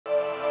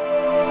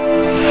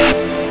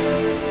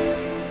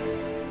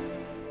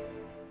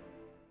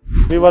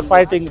We were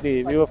fighting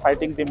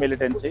the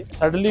militancy.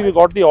 Suddenly we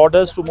got the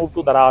orders to move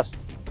to Daras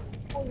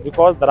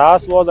because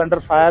Daras was under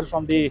fire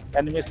from the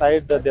enemy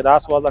side. The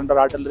Daras was under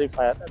artillery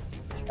fire,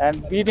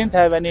 and we didn't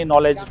have any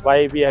knowledge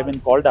why we have been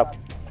called up.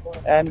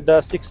 And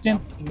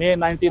 16th May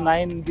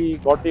 99 we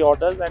got the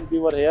orders, and we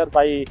were here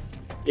by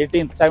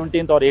 18th,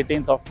 17th or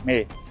 18th of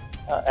May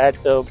at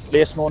a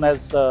place known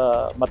as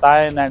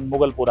Matayan and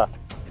Mughalpura,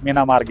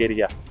 Myanmar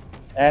area.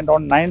 And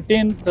on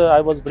 19th I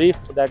was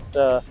briefed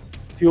that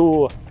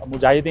few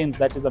Mujahideens,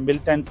 that is the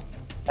militants,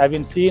 have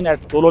been seen at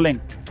Tololing,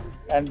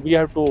 and we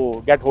have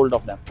to get hold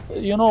of them.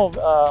 You know,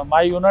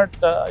 my unit,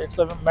 it's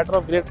a matter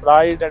of great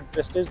pride and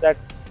prestige that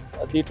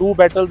the two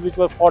battles which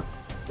were fought,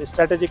 the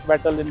strategic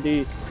battle in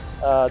the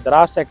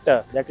Daras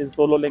sector, that is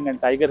Tololing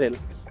and Tiger Hill,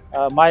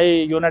 my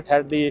unit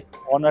had the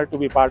honor to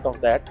be part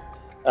of that,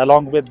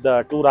 along with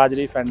 2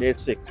 Rajreef and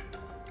 8 Sikh.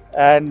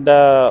 And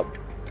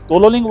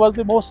Tololing was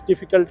the most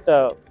difficult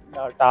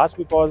task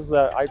because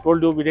I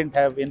told you we didn't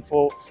have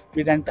info,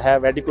 we didn't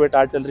have adequate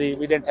artillery,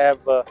 we didn't have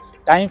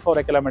time for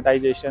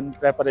acclimatization,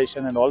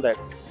 preparation and all that.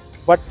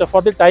 But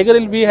for the Tiger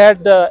Hill we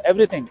had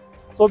everything.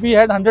 So we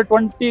had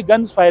 120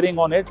 guns firing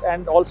on it,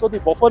 and also the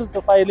buffers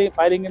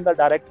firing in the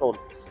direct role.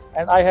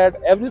 And I had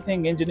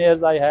everything,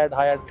 engineers I had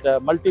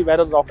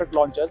multi-barrel rocket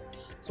launchers.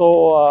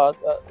 So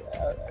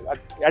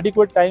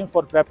adequate time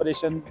for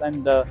preparations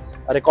and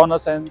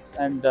reconnaissance,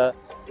 and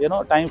you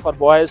know, time for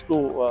boys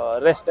to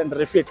rest and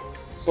refit.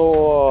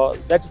 So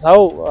that's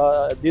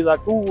how these are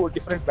two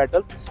different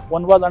battles.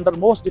 One was under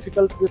most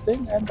difficult this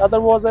thing, and other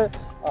was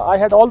I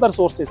had all the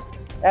resources.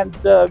 And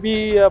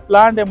we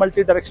planned a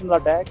multi-directional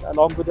attack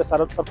along with a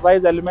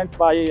surprise element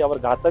by our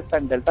Ghataks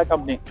and Delta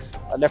Company,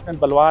 Lieutenant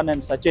Balwan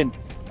and Sachin,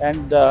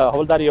 and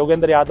Havaldar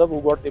Yogendra Yadav, who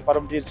got the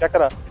Paramveer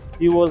Chakra.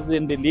 He was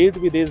in the lead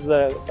with his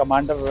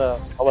commander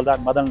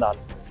Havaldar Madan Lal.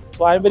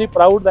 So I am very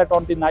proud that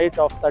on the night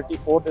of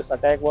 34th this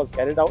attack was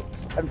carried out,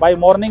 and by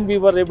morning we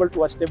were able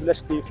to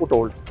establish the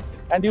foothold.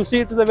 And you see,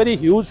 it is a very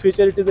huge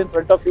feature. It is in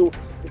front of you.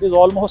 It is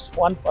almost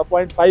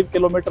 1.5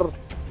 kilometer,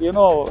 you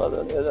know,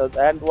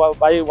 and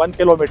by 1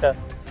 kilometer.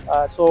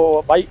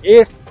 So by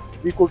 8th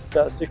we could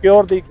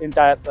secure the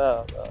entire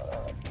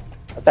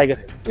Tiger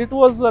Hill. It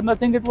was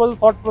nothing. It was a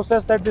thought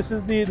process that this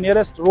is the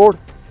nearest road,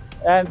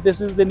 and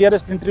this is the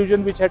nearest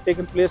intrusion which had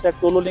taken place at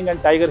Tololing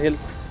and Tiger Hill,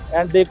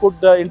 and they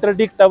could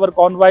interdict our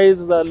convoys,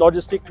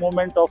 logistic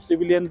movement of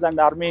civilians and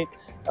army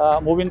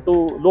moving to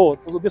Loh.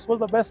 So this was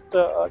the best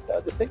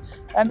this thing.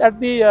 And at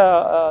the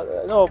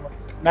you know,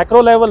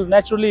 macro level,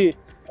 naturally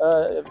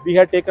we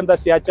had taken the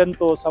Siachen,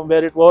 so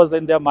somewhere it was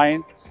in their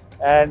mind,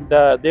 and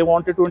they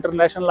wanted to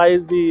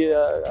internationalize the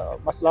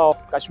masla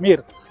of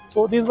Kashmir.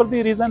 So these were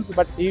the reasons,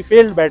 but he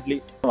failed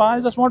badly. I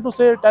just want to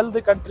say, tell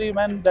the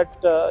countrymen that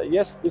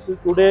yes, this is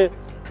today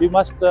we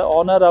must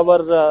honor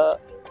our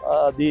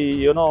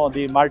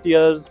the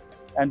martyrs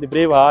and the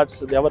brave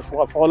hearts,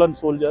 our fallen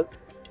soldiers,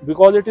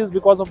 because it is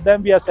because of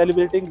them we are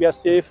celebrating, we are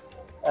safe,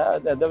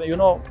 you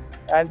know,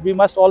 and we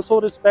must also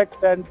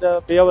respect and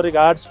pay our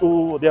regards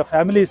to their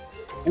families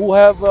who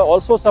have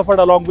also suffered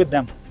along with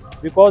them,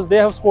 because they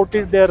have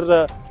supported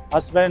their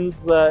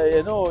husbands,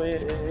 you know,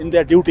 in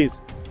their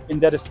duties, in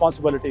their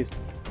responsibilities.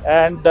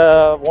 And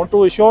want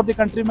to assure the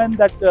countrymen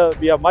that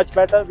we are much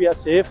better, we are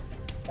safe,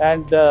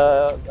 and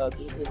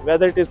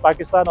whether it is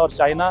Pakistan or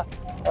China,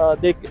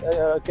 they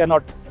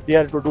cannot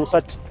dare to do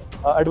such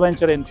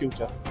adventure in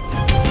future.